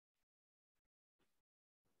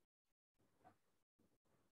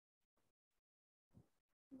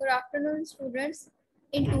Good afternoon, students.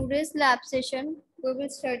 In today's lab session, we will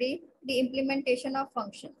study the implementation of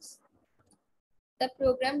functions. The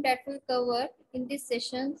program that will cover in these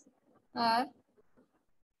sessions are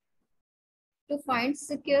to find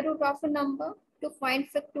square root of a number, to find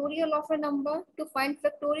factorial of a number, to find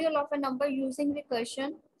factorial of a number using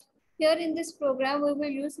recursion. Here in this program, we will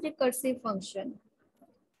use recursive function.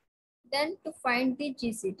 Then to find the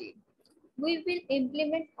GCD. We will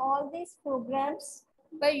implement all these programs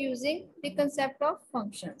by using the concept of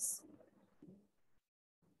functions.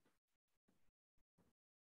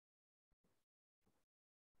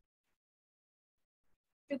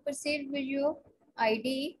 To proceed with your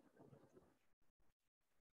IDE,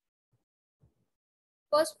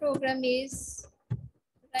 first program is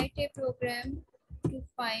write a program to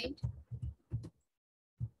find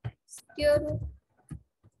square root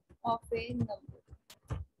of a number.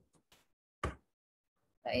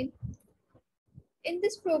 Right? In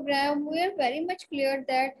this program, we are very much clear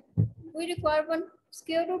that we require one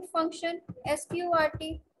square root function,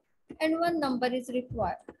 SQRT, and one number is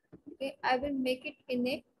required. Okay, I will make it in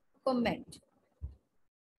a comment.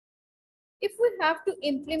 If we have to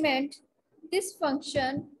implement this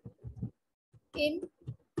function in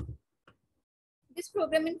this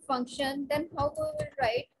program in function, then how we will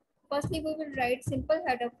write? Firstly, we will write simple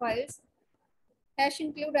header files, hash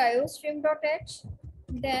include iostream.h,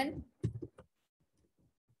 then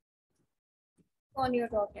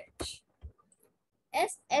conio.h.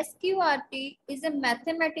 As SQRT is a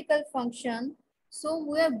mathematical function, so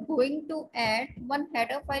we are going to add one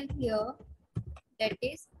header file here, that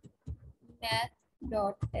is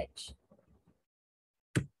math.h.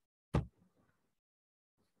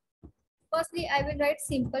 Firstly, I will write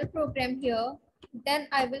simple program here, then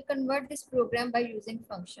I will convert this program by using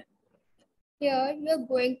function. Here you are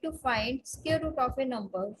going to find square root of a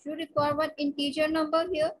number. You require one integer number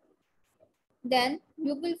here. Then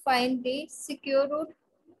you will find the square root.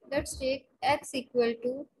 Let's take x equal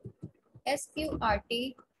to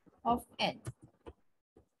SQRT of n.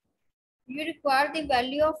 You require the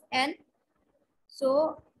value of n.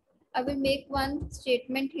 So I will make one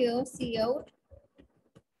statement here, cout,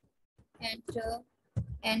 enter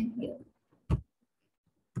n here.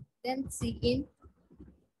 Then cin.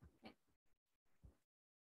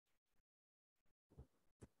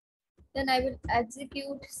 Then I will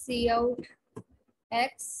execute cout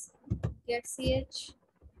x, get ch.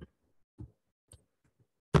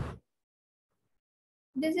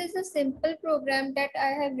 This is a simple program that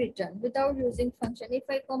I have written without using function. If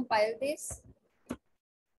I compile this,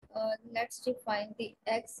 let's define the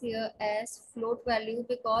x here as float value,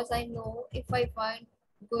 because I know if I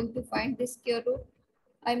going to find this square root,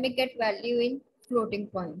 I may get value in floating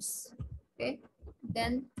points. Okay,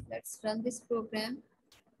 then let's run this program.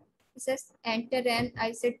 It says enter n,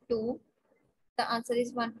 I said 2. The answer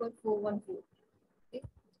is 1.414. Okay,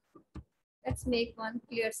 let's make one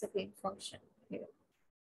clear screen function here.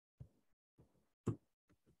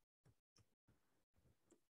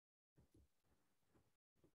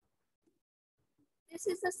 This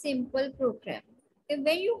is a simple program.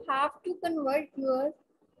 When you have to convert your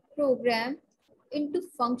program into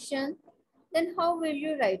function, then how will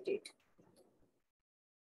you write it?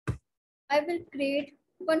 I will create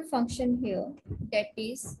one function here, that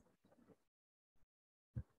is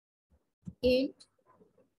int.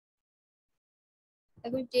 I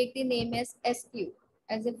will take the name as sq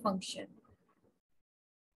as a function.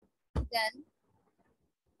 Then,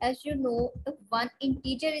 as you know, if one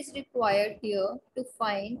integer is required here to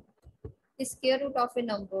find the square root of a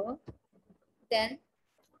number, then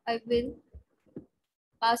I will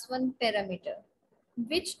pass one parameter.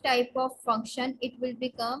 Which type of function it will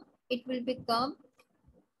become? It will become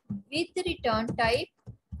with return type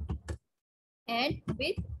and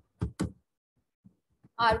with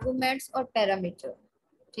arguments or parameter.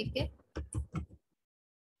 Okay.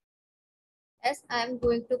 As I am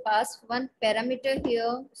going to pass one parameter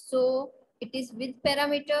here, so it is with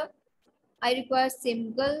parameter. I require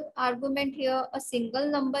single argument here, a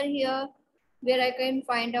single number here, where I can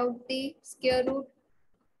find out the square root.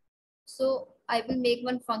 So I will make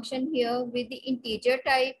one function here with the integer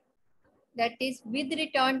type, that is with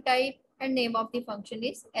return type, and name of the function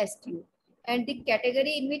is sq. And the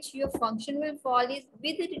category in which your function will fall is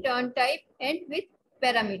with return type and with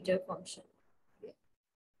parameter function.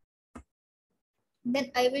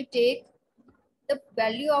 Then I will take the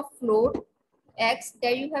value of float x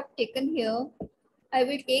that you have taken here. I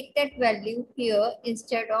will take that value here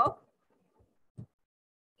instead of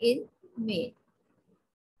in main.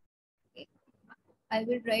 Okay. I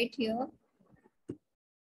will write here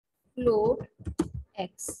float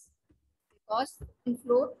x, because in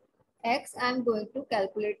float x I am going to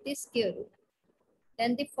calculate the square root.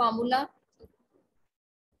 Then the formula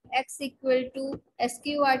x equal to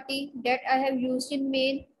sqrt that I have used in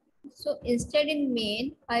main. So instead in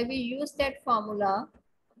main, I will use that formula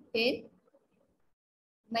in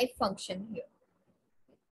my function here.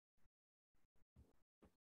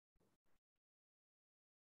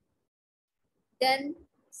 Then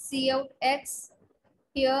cout x,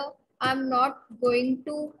 here I'm not going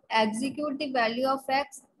to execute the value of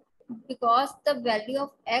x because the value of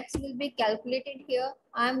x will be calculated here.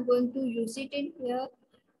 I'm going to use it in here.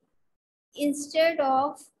 Instead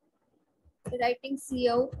of writing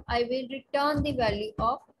cout, I will return the value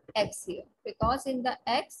of x here because in the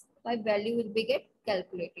x, my value will be get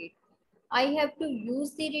calculated. I have to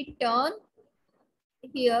use the return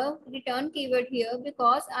here, return keyword here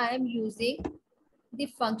because I am using the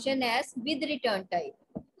function as with return type.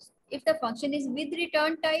 If the function is with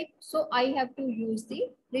return type, so I have to use the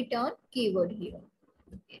return keyword here.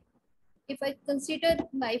 Okay. If I consider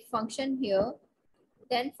my function here,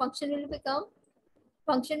 then function will become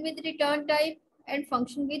function with return type and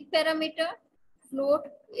function with parameter. Float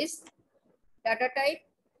is data type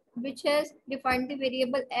which has defined the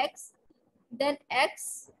variable x. Then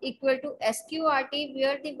x equal to sqrt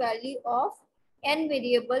where the value of n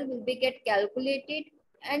variable will be get calculated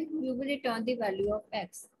and you will return the value of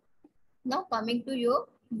x. Now coming to your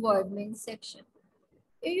void main section.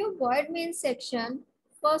 In your void main section,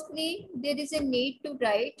 firstly, there is a need to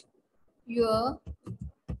write your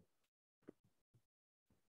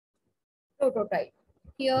prototype.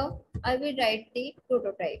 Here, I will write the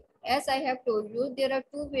prototype. As I have told you, there are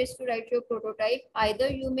two ways to write your prototype. Either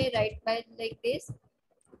you may write by like this,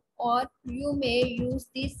 or you may use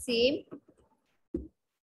the same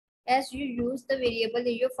as you use the variable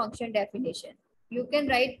in your function definition. You can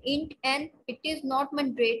write int n. It is not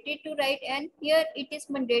mandated to write n. Here it is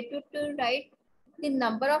mandated to write the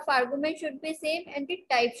number of arguments should be same and the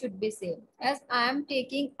type should be same. As I am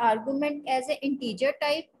taking argument as an integer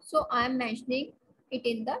type, so I am mentioning it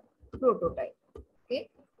in the prototype. Okay.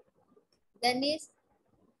 Then is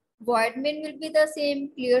void main will be the same,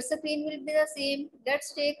 clear screen will be the same.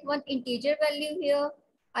 Let's take one integer value here.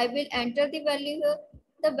 I will enter the value here.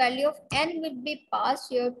 The value of n will be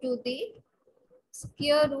passed here to the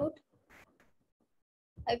square root.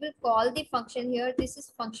 I will call the function here. This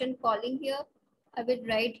is function calling here. I will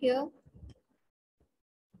write here.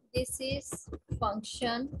 This is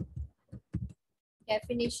function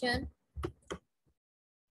definition.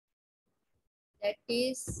 That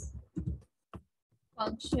is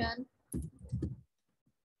function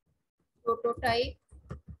prototype.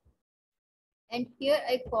 And here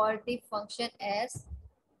I call the function as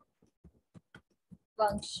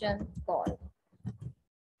function call.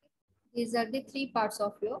 These are the three parts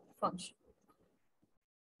of your function.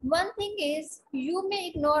 One thing is you may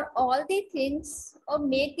ignore all the things or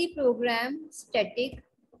make the program static.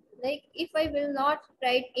 Like if I will not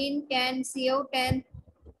write in can, cout and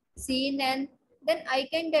cin and then I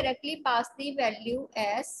can directly pass the value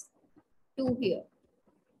as 2 here.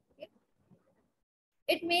 Okay.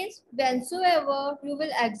 It means whensoever you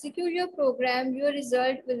will execute your program, your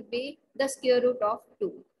result will be the square root of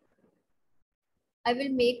 2. I will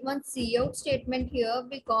make one cout statement here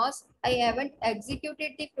because I haven't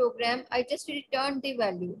executed the program. I just returned the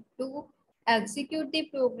value. To execute the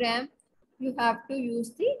program, you have to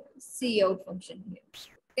use the cout function here.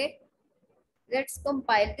 Okay. Let's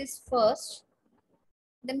compile this first.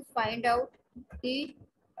 Then find out the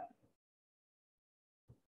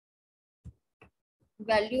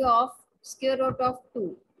value of square root of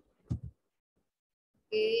 2.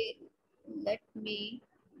 Okay. Let me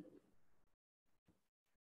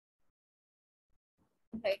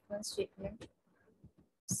write one statement.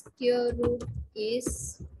 Square root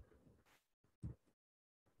is,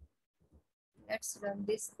 let's run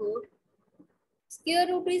this code. Square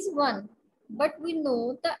root is 1, but we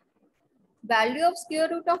know the value of square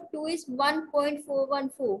root of 2 is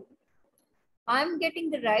 1.414. I'm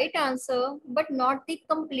getting the right answer, but not the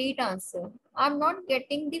complete answer. I'm not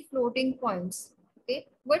getting the floating points. Okay,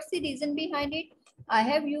 what's the reason behind it? I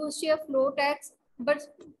have used here float x, but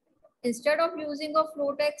instead of using a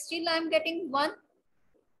float x, still I'm getting 1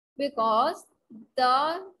 because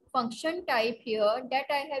the function type here that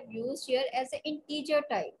I have used here as an integer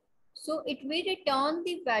type. So it will return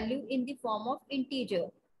the value in the form of integer.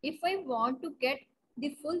 If I want to get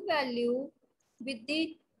the full value with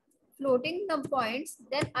the floating points,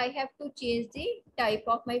 then I have to change the type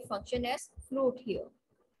of my function as float here.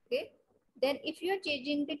 Okay. Then if you are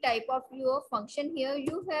changing the type of your function here,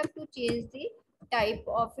 you have to change the type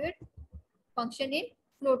of your function in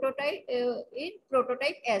in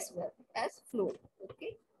prototype as well as float.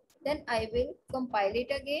 Okay, then I will compile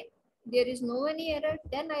it again. There is no any error.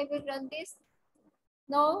 Then I will run this.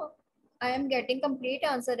 Now I am getting complete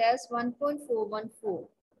answer as 1.414.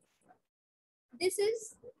 This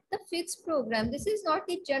is the fixed program. This is not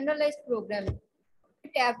the generalized program.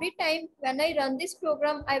 But every time when I run this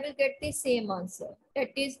program, I will get the same answer.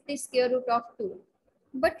 That is the square root of 2.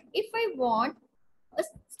 But if I want a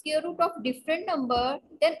square root of different number,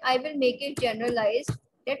 then I will make it generalized.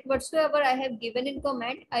 That whatsoever I have given in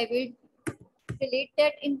comment, I will delete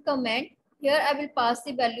that in comment. Here I will pass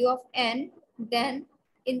the value of n. Then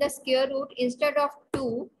in the square root, instead of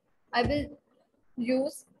 2, I will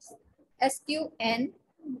use sqn.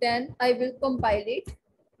 Then I will compile it.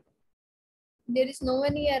 There is no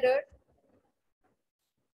any error.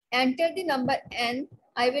 Enter the number n.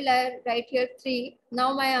 I will write here 3.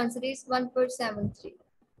 Now my answer is 1.73.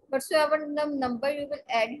 Whatsoever the number you will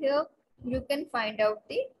add here, you can find out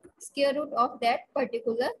the square root of that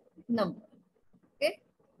particular number. Okay.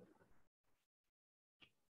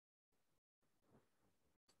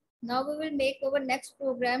 Now we will make our next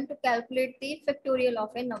program to calculate the factorial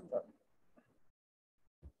of a number.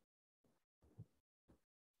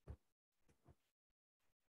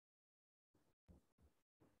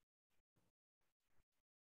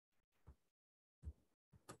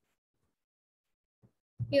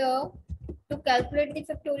 Here, to calculate the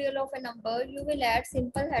factorial of a number, you will add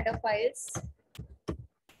simple header files.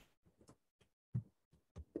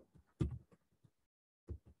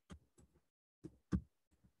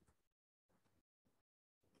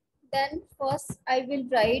 Then first I will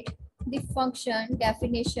write the function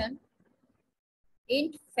definition.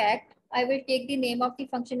 In fact, I will take the name of the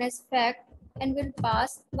function as fact and will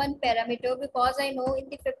pass one parameter because I know in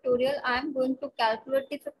the factorial I am going to calculate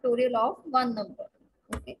the factorial of one number.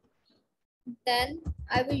 Okay. Then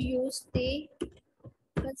I will use the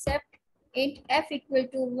concept int f equal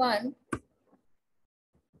to 1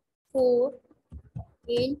 for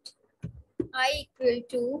int I equal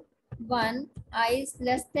to 1, I is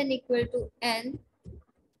less than equal to n,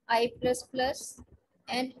 I plus plus,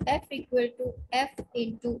 and f equal to f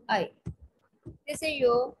into I. This is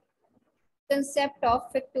your concept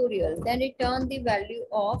of factorial. Then return the value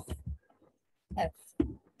of f.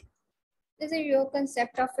 This is your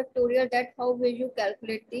concept of factorial, that how will you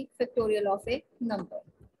calculate the factorial of a number.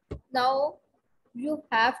 Now you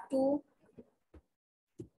have to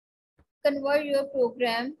convert your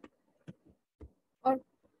program or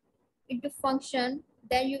into function.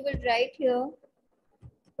 Then you will write here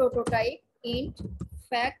prototype int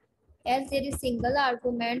fact, as there is single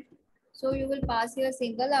argument, so you will pass here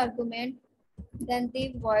single argument, then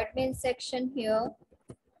the void main section here,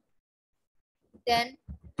 then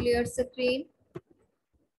clear screen,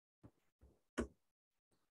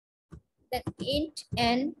 then int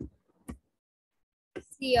n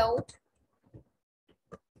cout,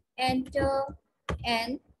 enter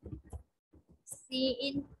n, c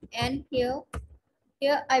in n here.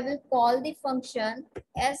 Here I will call the function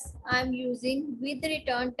as I'm using with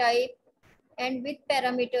return type and with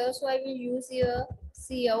parameters. So I will use here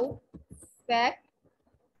cout fact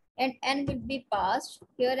and n will be passed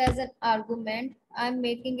here as an argument. I'm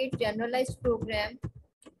making it generalized program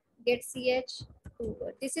get ch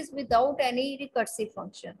over. This is without any recursive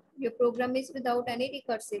function. Your program is without any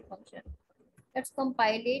recursive function. Let's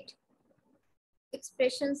compile it.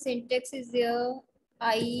 Expression syntax is there.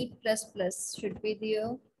 I plus plus should be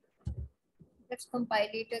there. Let's compile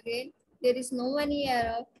it again. There is no any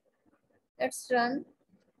error. Let's run.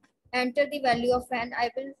 Enter the value of n. I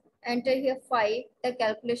will enter here 5. The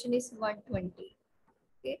calculation is 120.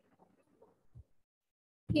 Okay.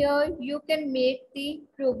 Here you can make the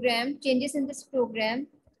program changes in this program.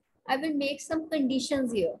 I will make some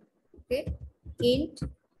conditions here. Okay. Int.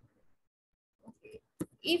 Okay.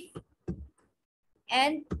 If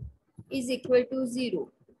n is equal to 0.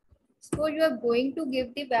 So you are going to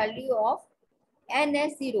give the value of n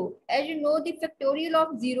as 0. As you know, the factorial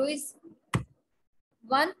of 0 is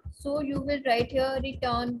 1. So you will write here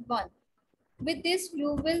return 1. With this,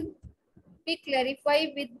 you will be clarified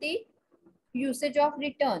with the usage of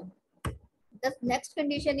return. The next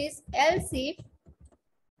condition is else if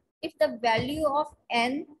the value of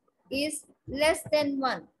n is less than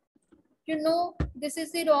 1. You know, this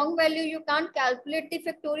is the wrong value. You can't calculate the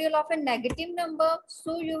factorial of a negative number.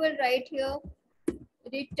 So you will write here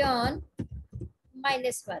return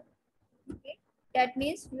 -1. Okay. That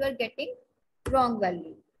means you are getting wrong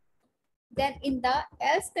value. Then in the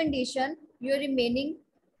else condition, your remaining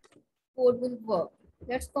code will work.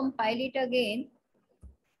 Let's compile it again.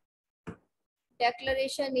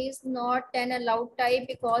 declaration is not an allowed type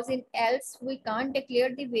because in else we can't declare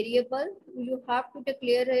the variable. You have to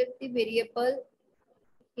declare the variable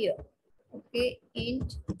here. Okay,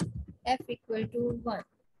 int f equal to 1.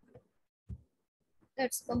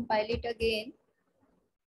 Let's compile it again.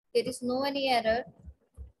 There is no any error.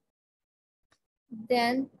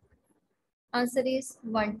 Then answer is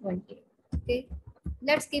 120. Okay,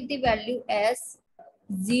 let's give the value as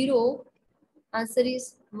 0. Answer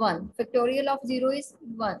is 1. Factorial of 0 is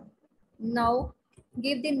 1. Now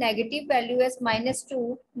give the negative value as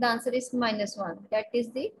 -2. The answer is -1. That is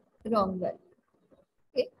the wrong value.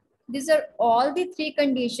 Okay. These are all the three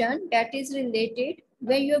conditions that is related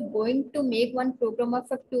when you are going to make one program of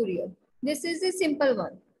factorial. This is a simple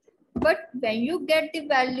one. But when you get the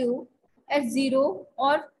value as 0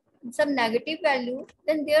 or some negative value,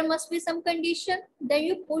 then there must be some condition. Then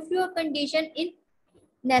you put your condition in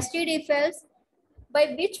nested if else, by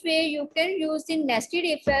which way you can use the nested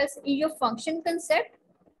if else in your function concept.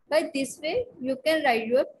 By this way, you can write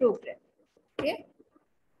your program. Okay.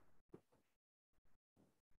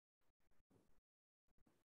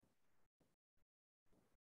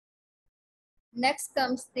 Next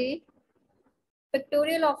comes the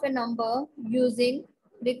factorial of a number using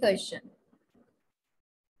recursion.